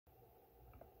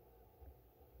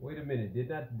Wait a minute. Did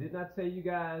not tell you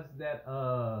guys that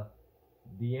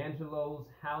D'Angelo's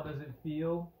 "How Does It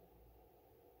Feel"?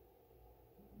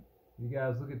 You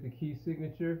guys look at the key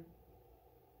signature.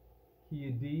 Key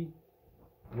of D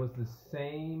was the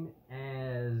same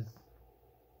as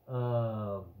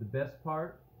the best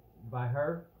part by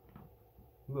her.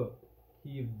 Look,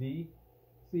 key of D.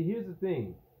 See, here's the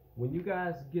thing. When you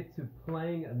guys get to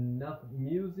playing enough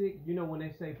music, you know when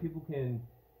they say people can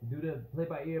do the play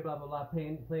by ear, blah blah blah,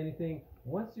 play anything.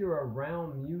 Once you're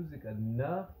around music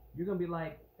enough, you're gonna be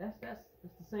like, that's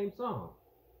the same song.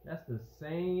 That's the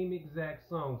same exact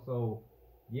song. So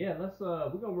yeah,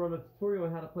 we're gonna run a tutorial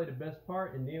on how to play the best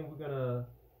part, and then we're gonna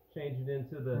change it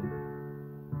into the.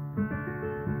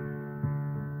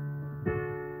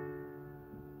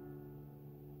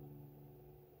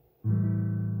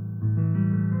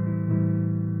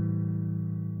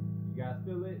 You guys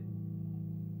feel it?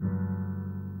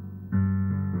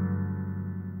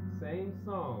 Same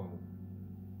song,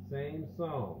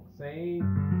 same.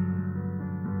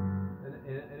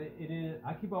 And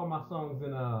I keep all my songs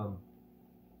in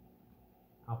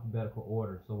alphabetical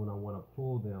order, so when I want to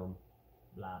pull them,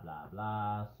 blah blah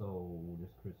blah. So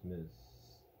this Christmas,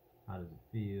 how does it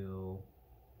feel?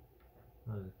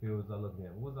 How does it feel? What was I looking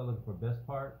at? What was I looking for? Best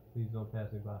part? Please don't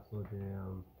pass me by. Slow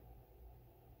down.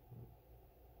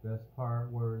 Best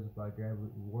part, words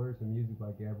and music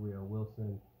by Gabrielle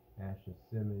Wilson, Asher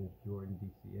Simmons, Jordan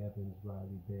D.C. Evans,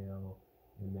 Riley Bell,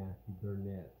 and Matthew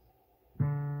Burnett.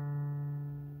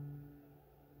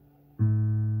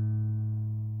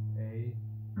 A,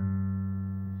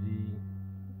 G,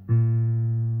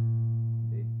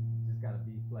 they just got a B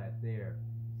flat there.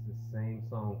 It's the same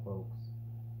song, folks.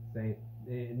 Same,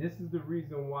 and this is the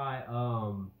reason why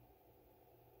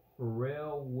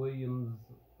Pharrell Williams,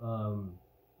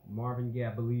 Marvin Gaye,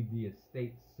 I believe the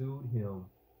estate sued him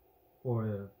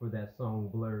for that song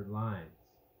Blurred Lines.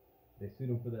 They sued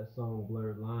him for that song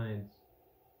Blurred Lines.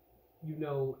 You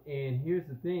know, and here's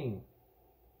the thing.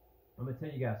 I'm gonna tell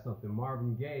you guys something.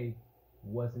 Marvin Gaye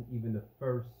wasn't even the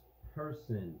first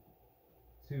person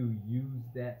to use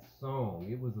that song.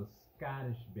 It was a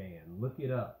Scottish band. Look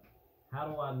it up. How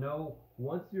do I know?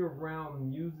 Once you're around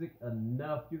music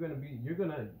enough, your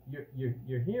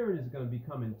hearing is gonna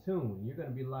become in tune. You're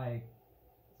gonna be like,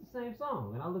 it's the same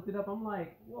song. And I looked it up. I'm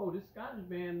like, whoa, this Scottish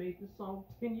band made this song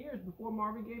 10 years before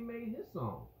Marvin Gaye made his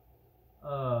song.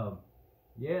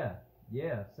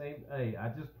 Yeah, same. Hey, I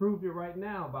just proved it right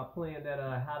now by playing that.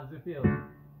 How does it feel?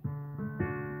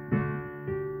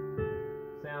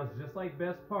 Sounds just like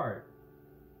best part.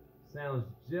 Sounds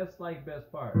just like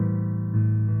best part.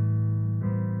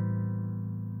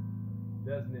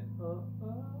 Doesn't it?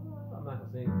 I'm not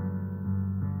gonna sing.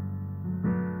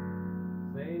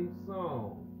 Same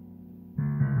song.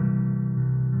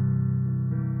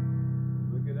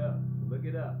 Look it up. Look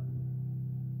it up.